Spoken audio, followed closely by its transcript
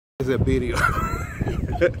It's a video. Oh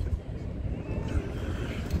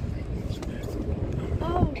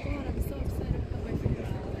God, I'm so excited about my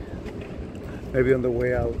food. Maybe on the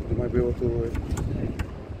way out, you might be able to do it.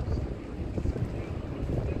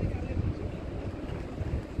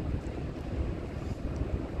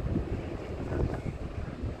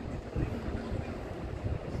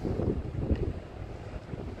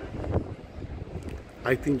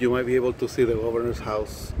 I think you might be able to see the governor's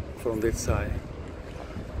house from this side.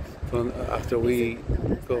 From after we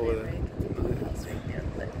go over there. House right there,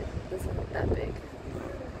 but it doesn't look that big.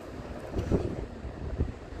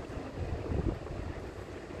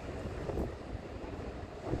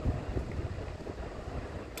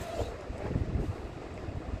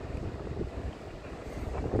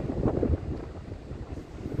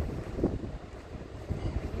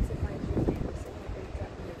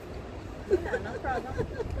 Yeah, no problem.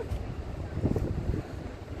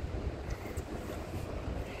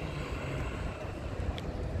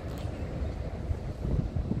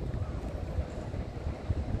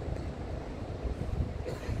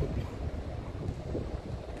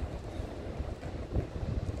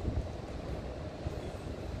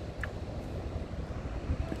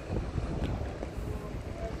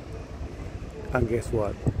 And guess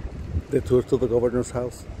what? The tour to the governor's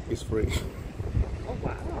house is free. Oh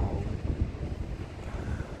wow.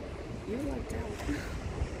 You lucked out.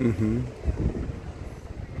 Mm-hmm.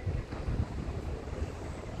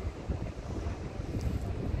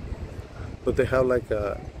 But they have like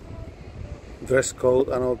a dress code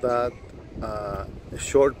and all that.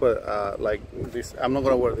 Short, but like this. I'm not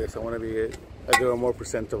gonna wear this. I want to be a little more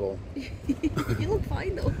presentable. You look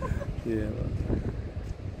fine though. Yeah.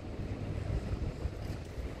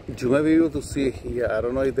 You may be able to see it here. I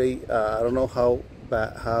don't know if they. I don't know how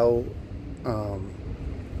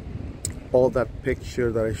all that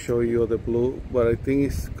picture that I show you of the blue, but I think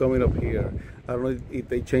it's coming up here. I don't know if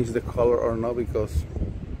they changed the color or not because.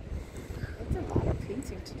 That's a lot of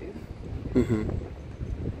painting to do. Mm-hmm.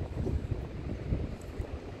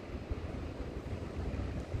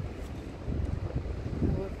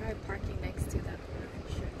 We're probably parking next to that corner for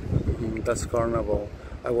sure. That's Carnival.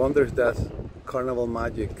 I wonder if that's Carnival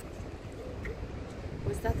Magic.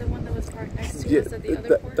 Was that the one that was parked next to Yeah, us at the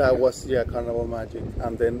other corner? that was, yeah, Carnival Magic.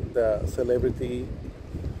 And then the Celebrity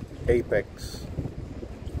Apex.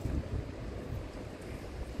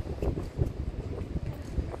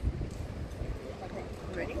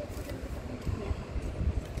 Ready?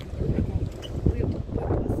 We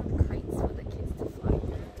bought some kites for the kids to fly.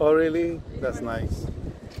 Oh, really? That's nice.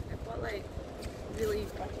 I bought like really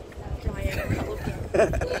giant colorful.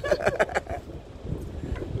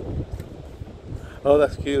 Oh,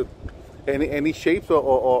 that's cute. Any shapes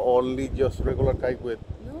or only just regular kite with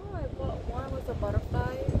No, I bought one with a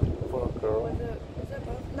butterfly. for a girl? Was it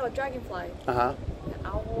butterfly? No, dragonfly. Uh-huh. An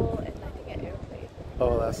owl and I think an airplane.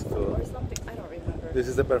 Oh, that's Or cool. something. I don't remember. This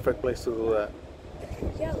is the perfect place to do that.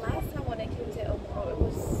 Yeah, last time when I came to El Moro, it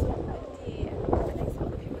was so windy and I saw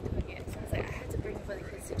the people doing it. So I was like, I had to bring it for the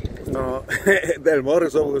kids to do this. No, Del Moro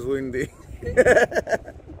is always windy.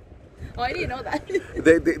 Oh, I didn't know that.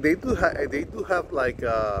 They do have like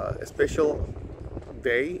a special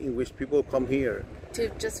day in which people come here. To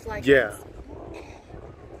just fly Yeah. kites.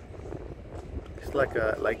 It's like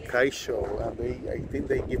a kite show, and I think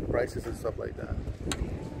they give prizes and stuff like that.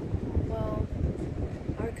 Well,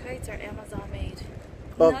 our kites are Amazon made.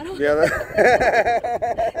 Oh, Not yeah.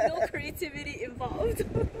 no creativity involved.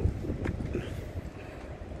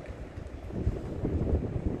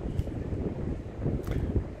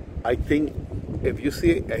 I think if you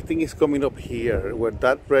see, I think it's coming up here where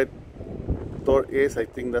that red door is. I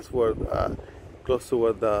think that's where close to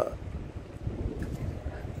where the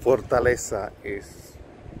Fortaleza is.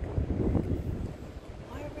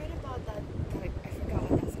 Oh, I read about that. I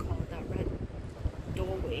forgot what that's called. That red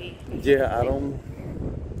doorway. Yeah, I don't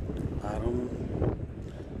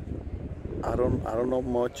know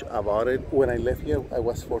much about it. When I left here, I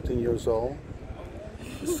was 14 years old,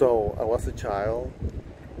 so I was a child,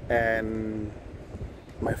 and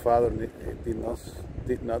my father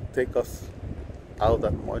did not take us out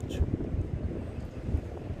that much.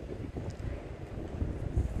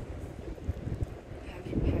 Have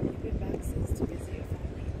you been back since to visit your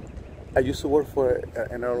family? I used to work for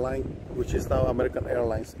an airline, which is now American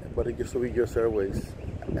Airlines, but it used to be US Airways,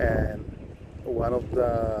 and one of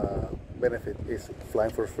the benefits is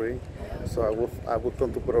flying for free. So I would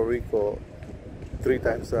come to Puerto Rico 3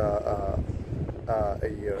 times a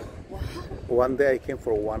year. Wow. One day I came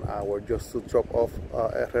for 1 hour just to drop off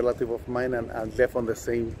a relative of mine and left on the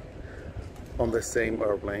same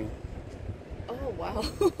airplane. Oh wow.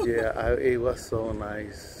 Yeah, it was so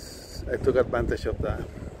nice. Yes, I took advantage of that.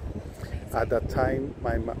 At that time,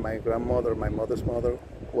 my grandmother, my mother's mother,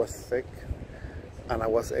 was sick, and I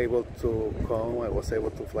was able to come. I was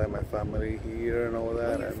able to fly my family here and all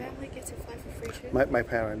that. Your And family gets to fly for free too? my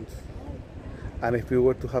parents. Oh, And if you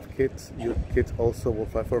were to have kids, your kids also will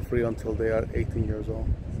fly for free until they are 18 years old.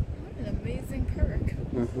 what an amazing perk.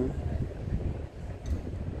 Mm-hmm.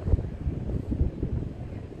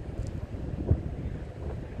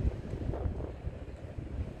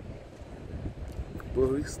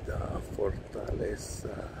 Burista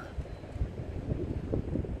Fortaleza.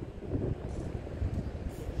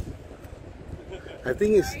 I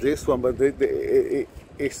think it's this one, but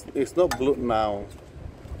it's not blue now.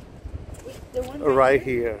 The one Right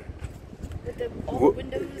here. with the all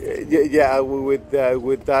windows and Yeah, with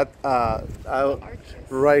that arches.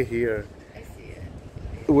 right here. I see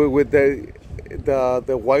it. With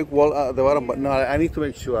the white wall at the bottom. But no, I need to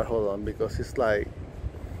make sure. Hold on, because it's like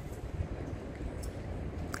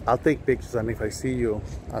I'll take pictures, and if I see you,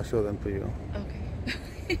 I'll show them to you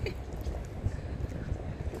Okay.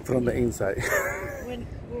 from the inside. when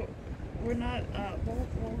we're not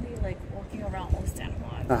we're only like walking around Old San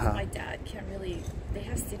Juan. Uh-huh. My dad can't really. They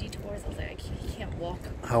have city tours. I was like, he can't walk.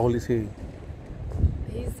 How old is he?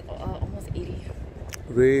 He's almost 80.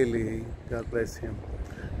 Really? God bless him.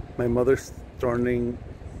 My mother's turning.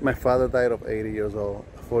 My father died of 80 years old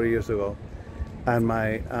 4 years ago, and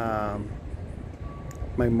my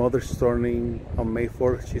mother's turning on May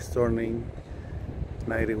 4th. She's turning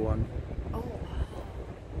 91. Oh wow.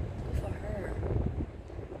 Good for her.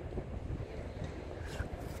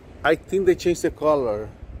 I think they changed the color.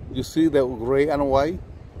 You see the gray and white?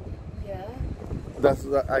 Yeah.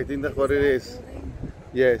 I think that's what it that is. building?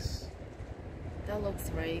 Yes. That looks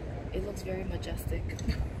right. It looks very majestic.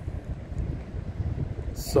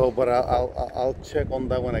 So, but I'll check on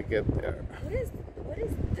that when I get there. What is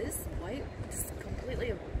this white? This is completely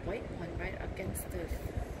a white one right against the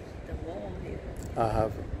wall here. I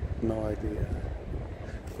have no idea.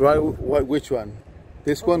 Right? Which one?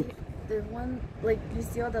 This one? The one, like, you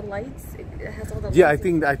see all the lights? It has all the Yeah, lights.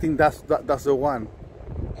 I think that's the one.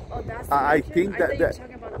 Oh, that's the I entrance? think I thought you were that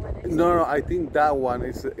talking about the one next no, I think that one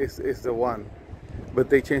is the one. But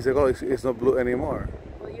they changed the color. It's not blue anymore.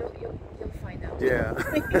 Well, you'll find out. Yeah.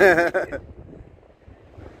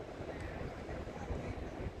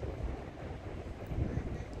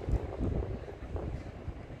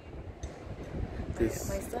 My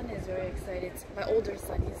son is very excited. My older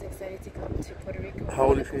son, he's excited to come to Puerto Rico. How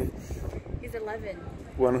old is he? He's 11.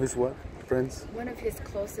 One of his what? Friends? One of his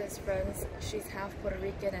closest friends, she's half Puerto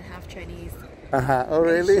Rican and half Chinese. Uh-huh. Oh, And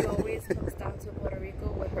really? she always comes down to Puerto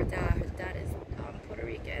Rico with her dad. Her dad is Puerto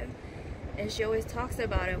Rican. And she always talks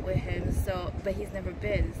about it with him, but he's never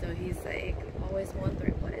been. So he's like always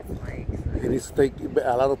wondering what it's like. He needs to take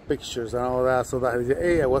a lot of pictures and all that so that he say,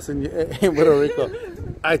 hey, I was in Puerto Rico.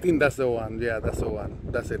 I think that's the one. Yeah, that's the one.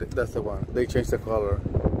 That's it. That's the one. They changed the color.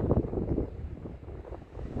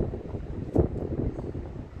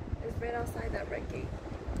 It's right outside that red gate.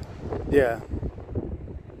 Yeah.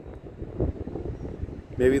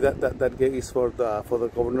 Maybe that gate is for the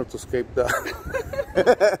governor to escape the.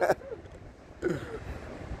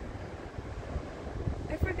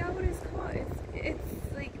 I forgot what it's called.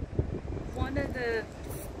 It's like one of the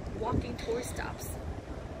walking tour stops.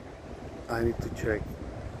 I need to check.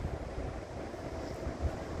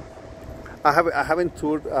 I haven't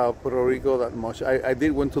toured Puerto Rico that much. I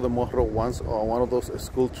did went to the Morro once on one of those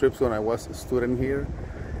school trips when I was a student here,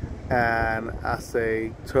 and as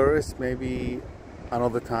a tourist maybe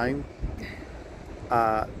another time.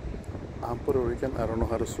 I'm Puerto Rican. I don't know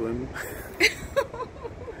how to swim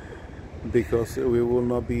because we will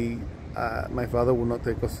not be. My father will not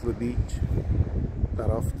take us to the beach that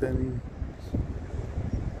often.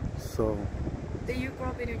 So. Did you grow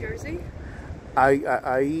up in New Jersey?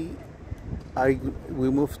 We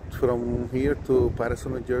moved from here to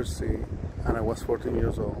Patterson, New Jersey, and I was 14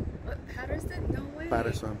 years old. Patterson? No way.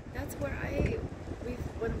 Patterson. That's where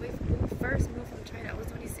when we first moved from China, I was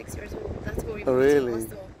 26 years old. That's where we moved Oh, really? to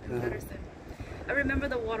Hostel in Patterson. I remember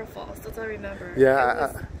the waterfalls. That's what I remember.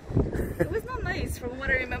 Yeah. It was not nice from what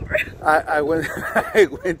I remember. I went I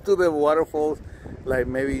went to the waterfalls like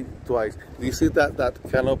maybe twice. Do you see that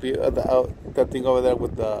canopy, that thing over there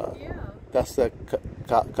with the? Yeah. That's the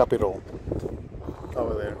Capitol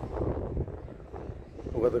over there,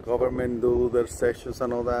 where the government do their sessions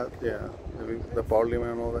and all that. Yeah, maybe the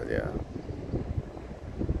parliament and all that. Yeah,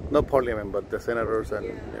 not parliament, but the senators and.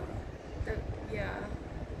 Yeah. Yeah.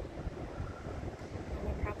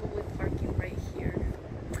 We're probably parking right here.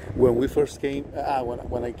 When we first came,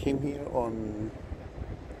 when I came here on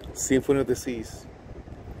Symphony of the Seas,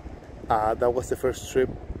 That was the first trip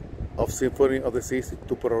of Symphony of the Seas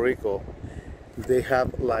to Puerto Rico. They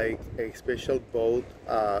have like a special boat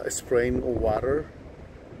spraying water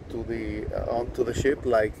to the onto the ship,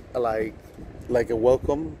 like a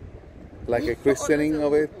welcome, like a christening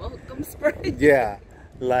of it. Welcome spray. Yeah,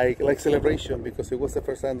 like celebration, because it was the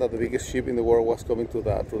first time that the biggest ship in the world was coming to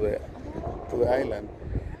the island.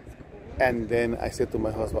 And then I said to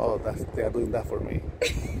my husband, "Oh, they are doing that for me.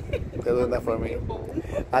 They're doing that for me."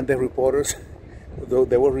 And the reporters,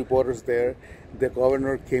 there were reporters there. The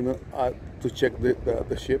governor came to check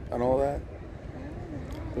the ship and all that.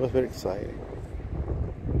 It was very exciting.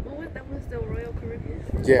 That was the Royal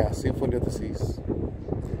Caribbean? Yeah, Symphony of the Seas.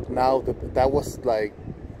 Now that was like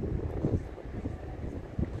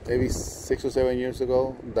maybe 6 or 7 years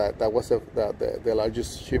ago. That was the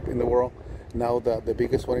largest ship in the world. Now the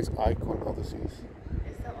biggest one is Icon of the Seas. Is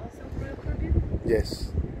that also Royal Caribbean?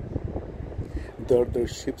 Yes. Their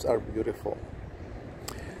ships are beautiful.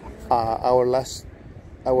 Our last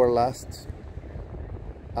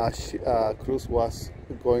cruise was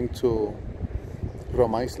going to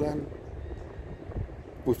Rhode Island.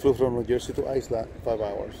 We flew from New Jersey to Iceland, 5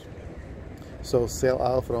 hours. So sail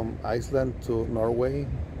out from Iceland to Norway.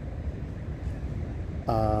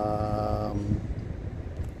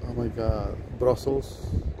 Oh my God, Brussels,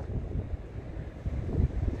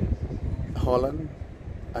 Holland,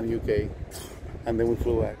 and UK, and then we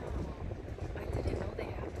flew back. I didn't know they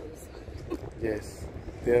had those. Yes,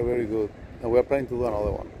 they are very good, and we're planning to do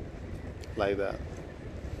another one like that.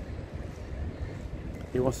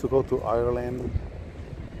 He wants to go to Ireland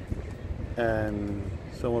and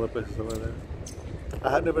some other places over there. I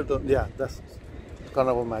have never done. Yeah, that's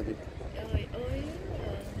Carnival Magic. Oh yeah.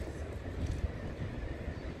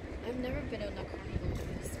 I've never been on a carnival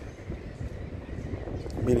cruise.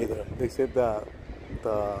 Me neither. They said that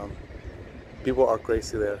the people are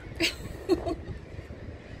crazy there.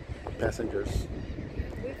 Passengers.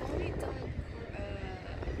 We've only done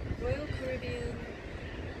Royal Caribbean,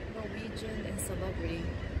 Norwegian, and Celebrity.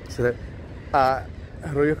 So,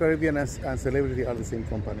 Royal Caribbean and Celebrity are the same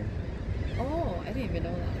company. Oh, I didn't even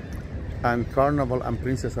know that. And Carnival and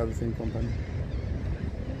Princess are the same company.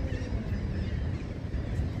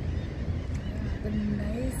 The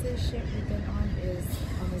nicest ship we've been on is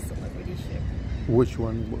on the Celebrity ship. Which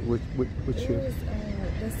one? Which It ship? was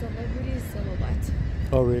the Celebrity Silhouette.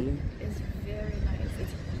 Oh, really? It's very nice.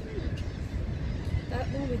 It's huge. That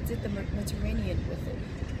one we did the Mediterranean with it.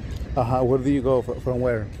 Where do you go? From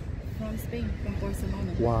where? From Spain, from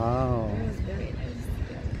Barcelona. Wow. It was very nice.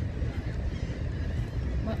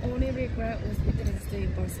 My only regret was we didn't stay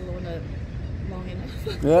in Barcelona long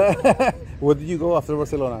enough. Where did you go after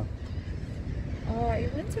Barcelona?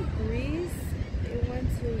 It went to Greece, it went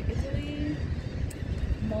to Italy,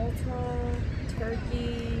 Malta,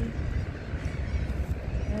 Turkey,